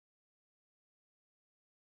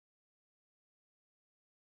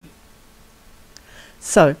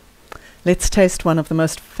So, let's taste one of the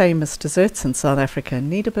most famous desserts in South Africa,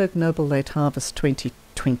 Nederburg Noble Late Harvest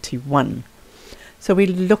 2021. So we're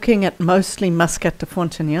looking at mostly Muscat de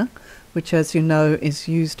Fontenay, which, as you know, is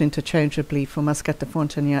used interchangeably for Muscat de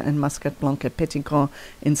Fontenay and Muscat Blanc et Petit Grand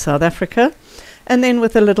in South Africa, and then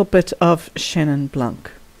with a little bit of Chenin Blanc.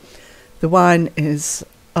 The wine is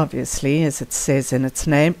obviously, as it says in its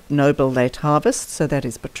name, Noble Late Harvest, so that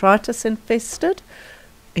is botrytis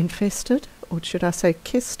infested, or should I say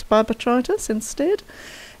kissed by botrytis instead.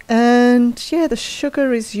 And yeah, the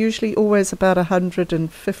sugar is usually always about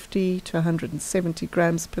 150 to 170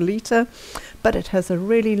 grams per litre, but it has a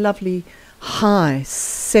really lovely high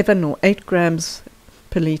 7 or 8 grams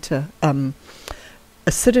per litre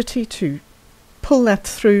acidity to pull that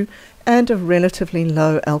through, and a relatively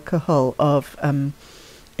low alcohol of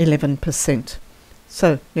 11%.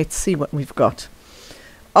 So let's see what we've got.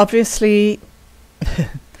 Obviously,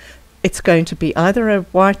 it's going to be either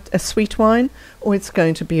a sweet wine, or it's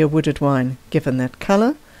going to be a wooded wine, given that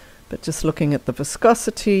colour. But just looking at the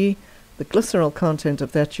viscosity, the glycerol content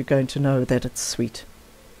of that, you're going to know that it's sweet.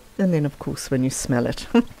 And then, of course, when you smell it.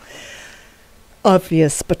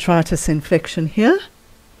 Obvious botrytis infection here.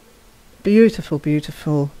 Beautiful,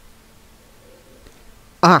 beautiful.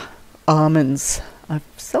 Almonds. I've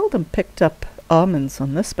seldom picked up almonds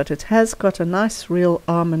on this, but it has got a nice real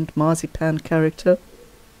almond marzipan character.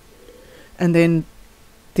 And then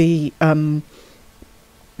the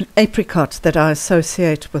apricot that I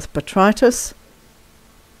associate with botrytis,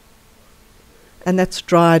 and that's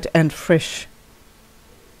dried and fresh.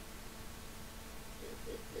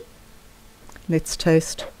 Let's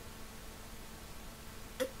taste.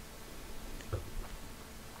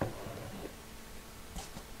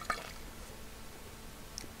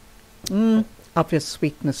 Obvious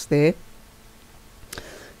sweetness there.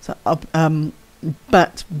 So,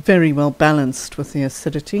 but very well balanced with the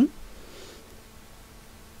acidity.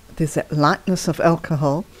 There's that lightness of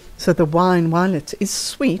alcohol, so the wine, while it is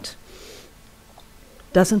sweet,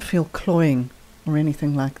 doesn't feel cloying or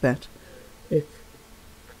anything like that.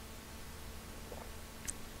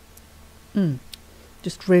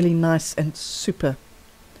 Just really nice and super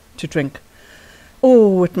to drink.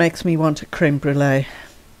 Oh, it makes me want a creme brulee.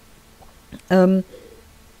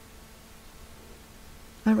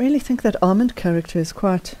 I really think that almond character is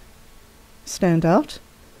quite stand out.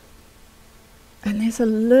 And there's a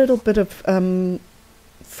little bit of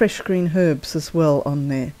fresh green herbs as well on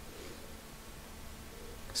there.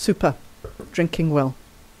 Super. Drinking well.